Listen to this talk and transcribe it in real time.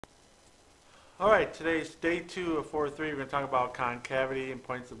All right, today's day 2 of 4.3. We're going to talk about concavity and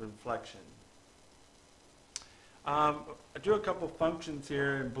points of inflection. I drew a couple functions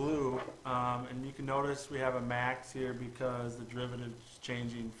here in blue, and you can notice we have a max here because the derivative is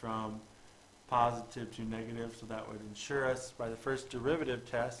changing from positive to negative, so that would ensure us by the first derivative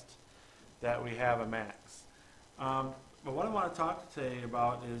test that we have a max. But what I want to talk today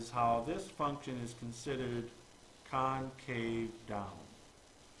about is how this function is considered concave down.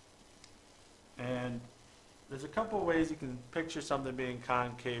 And there's a couple of ways you can picture something being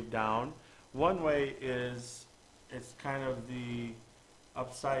concave down. One way is it's kind of the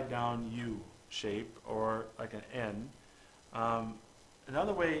upside down U shape, or like an N.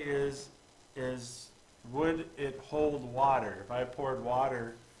 Another way is would it hold water? If I poured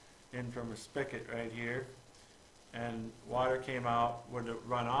water in from a spigot right here and water came out, would it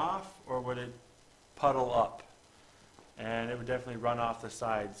run off or would it puddle up? And it would definitely run off the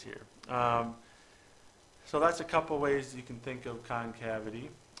sides here. So that's a couple ways you can think of concavity.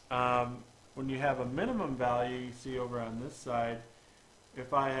 When you have a minimum value, you see over on this side,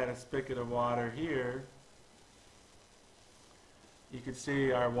 if I had a spigot of water here, you could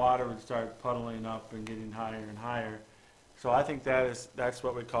see our water would start puddling up and getting higher and higher. So I think that's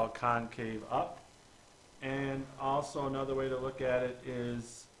what we call concave up. And also another way to look at it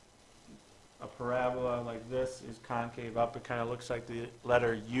is a parabola like this is concave up. It kind of looks like the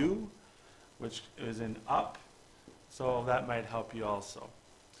letter U, which is in up. So that might help you also.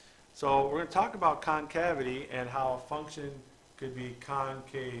 So we're going to talk about concavity and how a function could be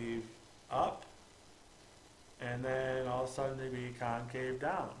concave up and then all of a sudden they be concave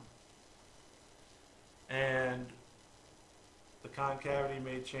down. And the concavity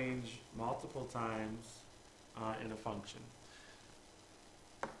may change multiple times in a function.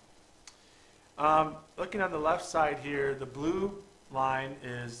 Looking on the left side here, the blue line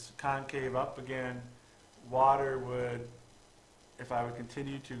is concave up. Again, water would, if I would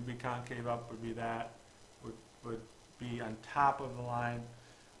continue to be concave up, would be that, would be on top of the line.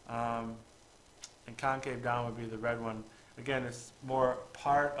 And concave down would be the red one. Again, it's more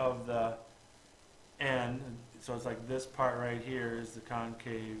part of the N, so it's like this part right here is the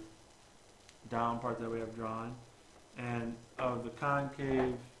concave down part that we have drawn. And of the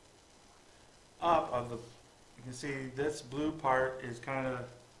concave up, you can see this blue part is kind of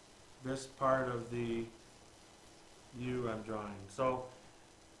this part of the U I'm drawing. So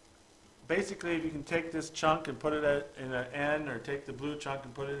basically, if you can take this chunk and put it in an N, or take the blue chunk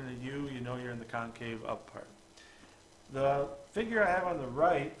and put it in a U, you know you're in the concave up part. The figure I have on the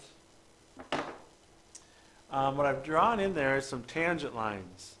right, what I've drawn in there is some tangent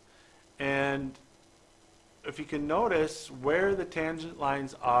lines. And if you can notice where the tangent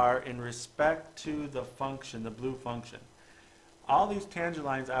lines are in respect to the function, the blue function. All these tangent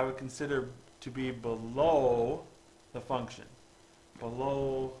lines I would consider to be below the function,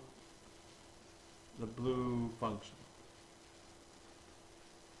 below the blue function.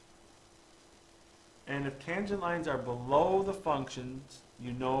 And if tangent lines are below the functions,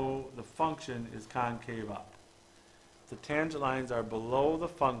 you know the function is concave up. If the tangent lines are below the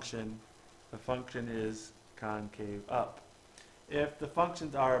function is concave up. If the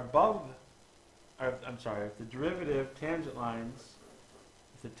functions are above, if the derivative tangent lines,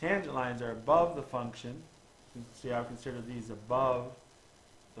 if the tangent lines are above the function, you can see I consider these above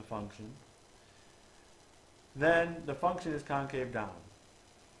the function, then the function is concave down.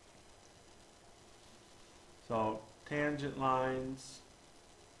 So tangent lines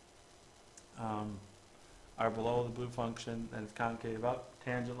are below the blue function, and it's concave up.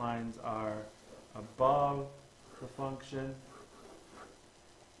 Tangent lines are above the function,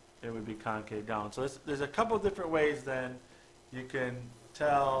 it would be concave down. So there's a couple different ways then you can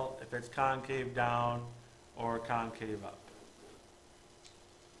tell if it's concave down or concave up.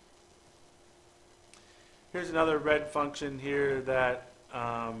 Here's another red function here that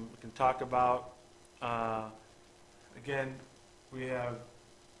we can talk about. Again, we have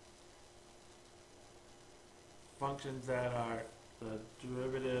functions that are the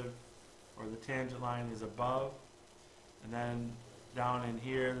derivative or the tangent line is above, and then down in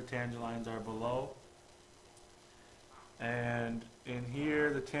here the tangent lines are below. And in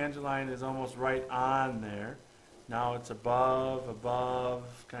here the tangent line is almost right on there. Now it's above, above,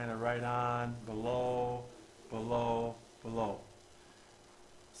 kind of right on, below, below, below.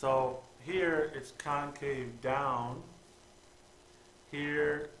 So here it's concave down.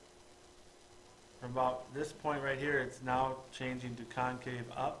 Here, from about this point right here, it's now changing to concave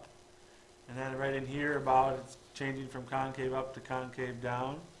up. And then right in here about it's changing from concave up to concave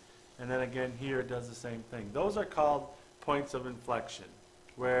down. And then again here it does the same thing. Those are called points of inflection.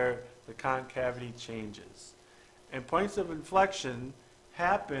 where the concavity changes. And points of inflection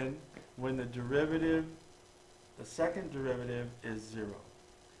happen when the second derivative is 0.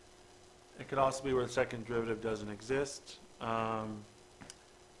 It could also be where the second derivative doesn't exist.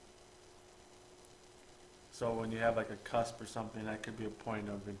 So when you have like a cusp or something, that could be a point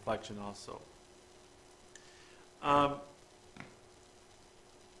of inflection also.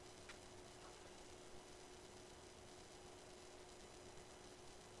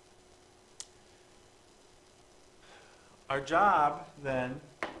 Our job then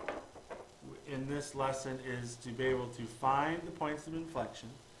in this lesson is to be able to find the points of inflection.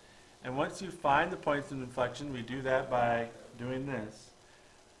 And once you find the points of inflection, we do that by doing this.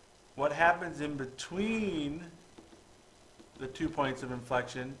 What happens in between the 2 points of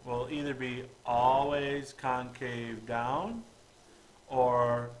inflection will either be always concave down,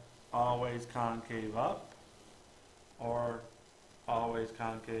 or always concave up, or always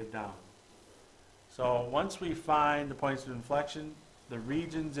concave down. So once we find the points of inflection, the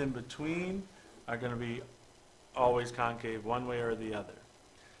regions in between are going to be always concave one way or the other.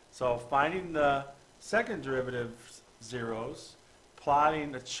 So finding the second derivative zeros,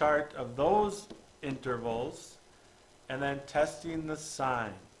 plotting a chart of those intervals, and then testing the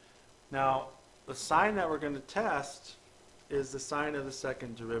sign. Now, the sign that we're going to test is the sign of the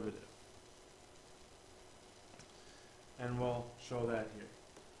second derivative. And we'll show that here.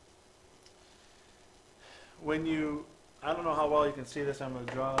 When you, I don't know how well you can see this, I'm going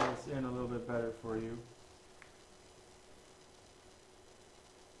to draw this in a little bit better for you.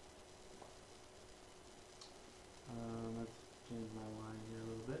 Let's change my line here a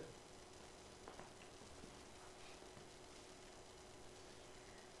little bit.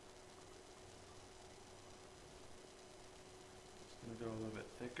 Just going to go a little bit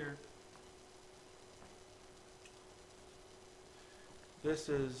thicker. This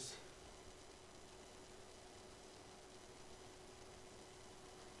is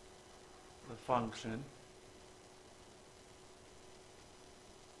the function.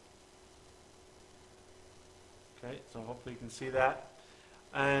 Okay, so hopefully you can see that.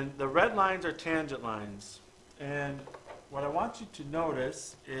 And the red lines are tangent lines. And what I want you to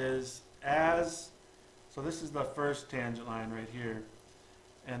notice is so this is the first tangent line right here.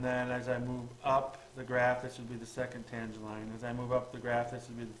 And then as I move up the graph, this would be the second tangent line. As I move up the graph, this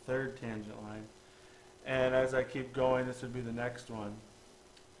would be the third tangent line. And as I keep going, this would be the next one.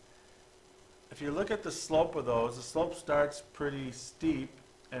 If you look at the slope of those, the slope starts pretty steep,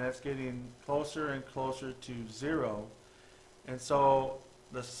 and it's getting closer and closer to 0. And so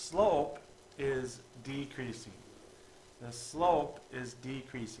the slope is decreasing. The slope is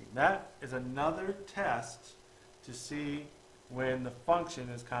decreasing. That is another test to see when the function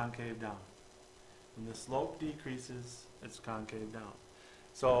is concave down. When the slope decreases, it's concave down.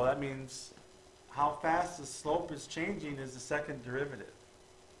 So that means how fast the slope is changing is the second derivative.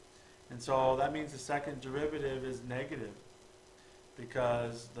 And so that means the second derivative is negative,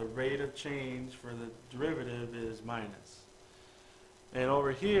 because the rate of change for the derivative is minus. And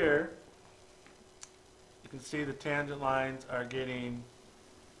over here, you can see the tangent lines are getting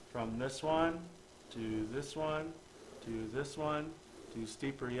from this one to this one to this one to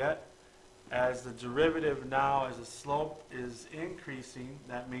steeper yet. As the derivative now, as the slope is increasing,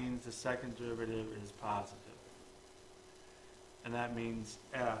 that means the second derivative is positive. And that means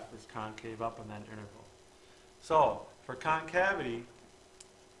f is concave up in that interval. So, for concavity,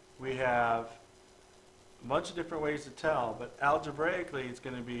 we have a bunch of different ways to tell, but algebraically it's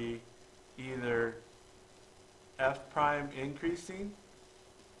going to be either f prime increasing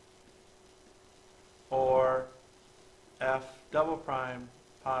or f double prime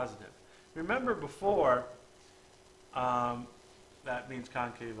positive. Remember before, that means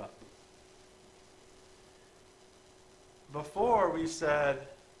concave up. Before we said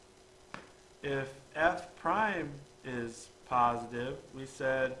if f prime is positive, we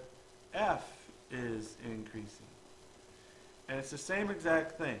said f is increasing. And it's the same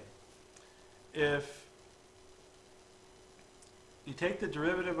exact thing. If you take the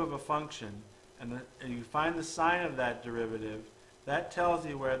derivative of a function and you find the sign of that derivative, that tells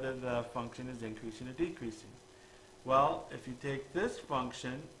you whether the function is increasing or decreasing. Well, if you take this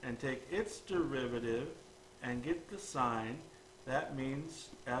function and take its derivative and get the sign, that means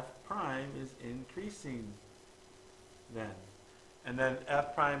f prime is increasing then. And then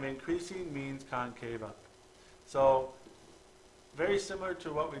f prime increasing means concave up. So, very similar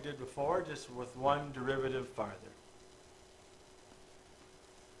to what we did before, just with one derivative farther.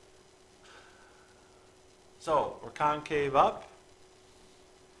 So, we're concave up.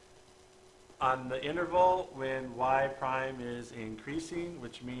 on the interval when y prime is increasing,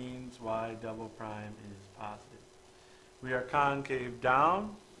 which means y double prime is positive. We are concave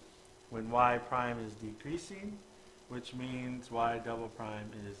down when y prime is decreasing, which means y double prime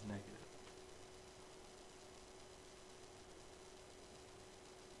is negative.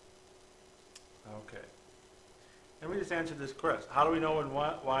 Okay. And we just answered this correct. How do we know when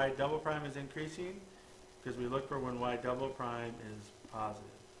y double prime is increasing? Because we look for when y double prime is positive.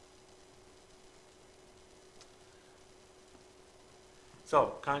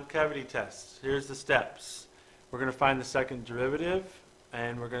 So, concavity tests. Here's the steps. We're going to find the second derivative,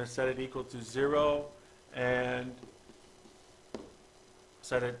 and we're going to set it equal to 0 and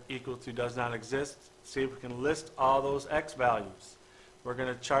set it equal to does not exist. See if we can list all those x values. We're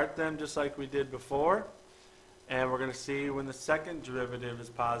going to chart them just like we did before, and we're going to see when the second derivative is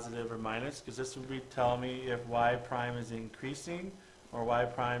positive or minus, because this would be tell me if y prime is increasing or y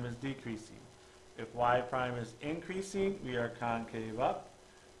prime is decreasing. If y prime is increasing, we are concave up.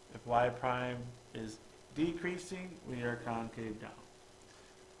 If y prime is decreasing, we are concave down.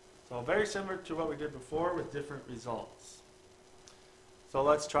 So very similar to what we did before with different results. So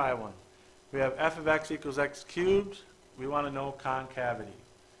let's try one. We have f of x equals x cubed. We want to know concavity.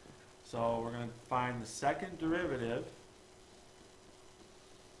 So we're going to find the second derivative.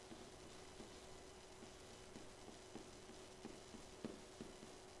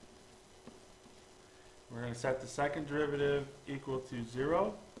 We're going to set the second derivative equal to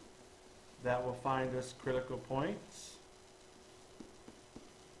 0. That will find us critical points.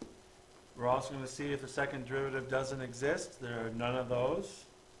 We're also going to see if the second derivative doesn't exist. There are none of those.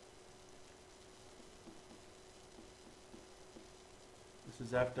 This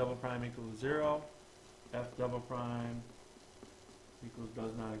is f double prime equal to 0. F double prime equals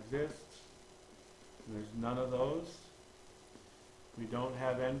does not exist. There's none of those. We don't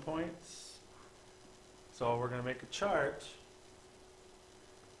have endpoints. So we're going to make a chart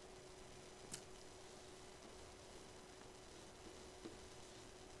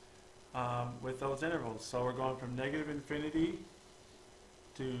with those intervals. So we're going from negative infinity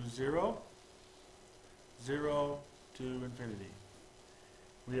to 0, 0 to infinity.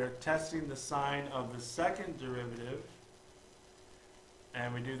 We are testing the sign of the second derivative,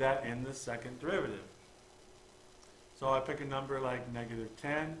 and we do that in the second derivative. So I pick a number like negative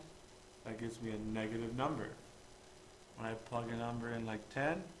 10. That gives me a negative number. When I plug a number in like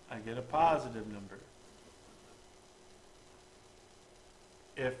 10, I get a positive number.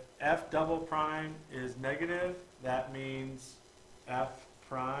 If f double prime is negative, that means f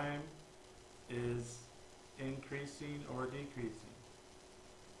prime is increasing or decreasing.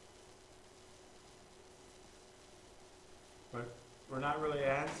 But we're not really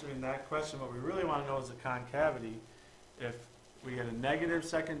answering that question. What we really want to know is the concavity. If we get a negative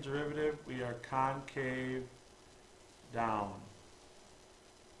second derivative, we are concave down.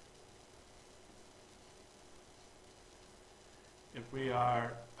 If we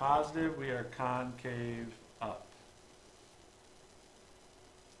are positive, we are concave up.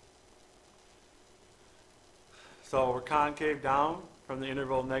 So we're concave down from the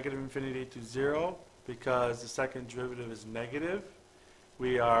interval negative infinity to 0 because the second derivative is negative.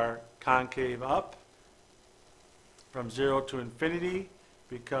 We are concave up from 0 to infinity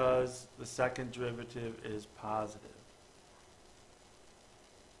because the second derivative is positive.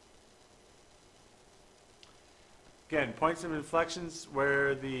 Again, points of inflections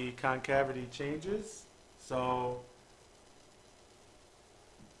where the concavity changes. So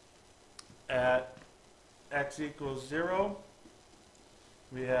at x equals 0,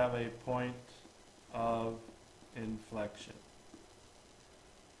 we have a point of inflection.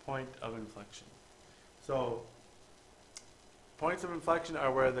 Point of inflection. So points of inflection are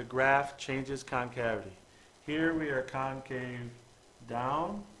where the graph changes concavity. Here we are concave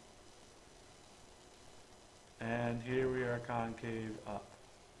down, and here we are concave up.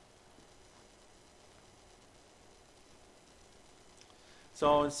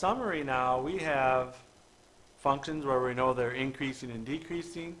 So in summary now, we have functions where we know they're increasing and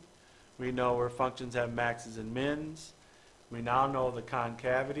decreasing. We know where functions have maxes and mins. We now know the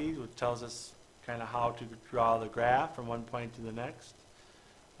concavities, which tells us kind of how to draw the graph from one point to the next.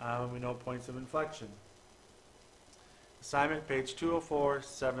 We know points of inflection. Assignment, page 204,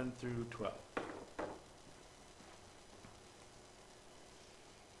 7 through 12.